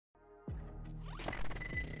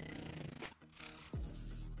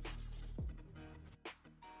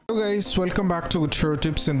Hello guys, welcome back to Tutorial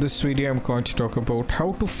Tips. In this video I'm going to talk about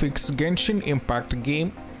how to fix Genshin Impact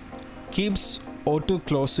game keeps auto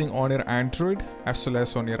closing on your Android as well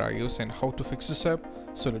as on your iOS, and how to fix this up.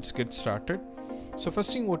 So let's get started. So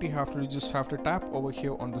first thing what you have to do, you just have to tap over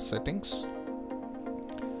here on the settings.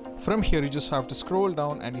 From here you just have to scroll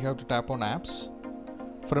down and you have to tap on apps.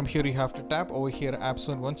 From here you have to tap over here apps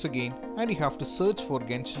on once again, and you have to search for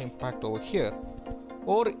Genshin Impact over here.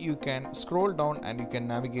 Or you can scroll down and you can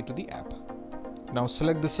navigate to the app. Now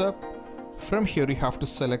select this up. From here you have to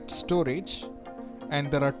select storage, and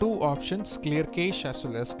there are two options, clear cache as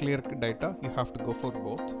well as clear data. You have to go for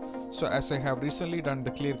both. So as I have recently done the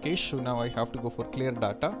clear cache, so now I have to go for clear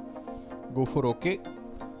data. Go for OK.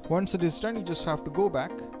 Once it is done, you just have to go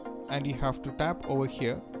back and you have to tap over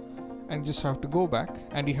here and just have to go back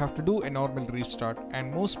and you have to do a normal restart,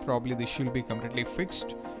 and most probably this should be completely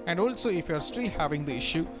fixed. And also if you are still having the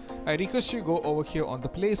issue, I request you go over here on the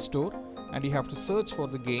Play Store and you have to search for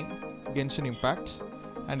the game Genshin Impact,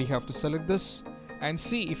 and you have to select this and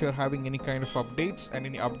see if you're having any kind of updates, and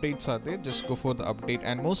any updates are there, just go for the update,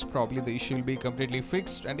 and most probably the issue will be completely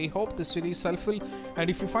fixed. And I hope this video is helpful, and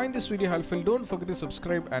if you find this video helpful, don't forget to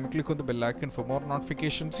subscribe and click on the bell icon for more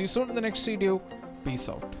notifications. See you soon in the next video. Peace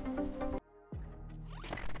out.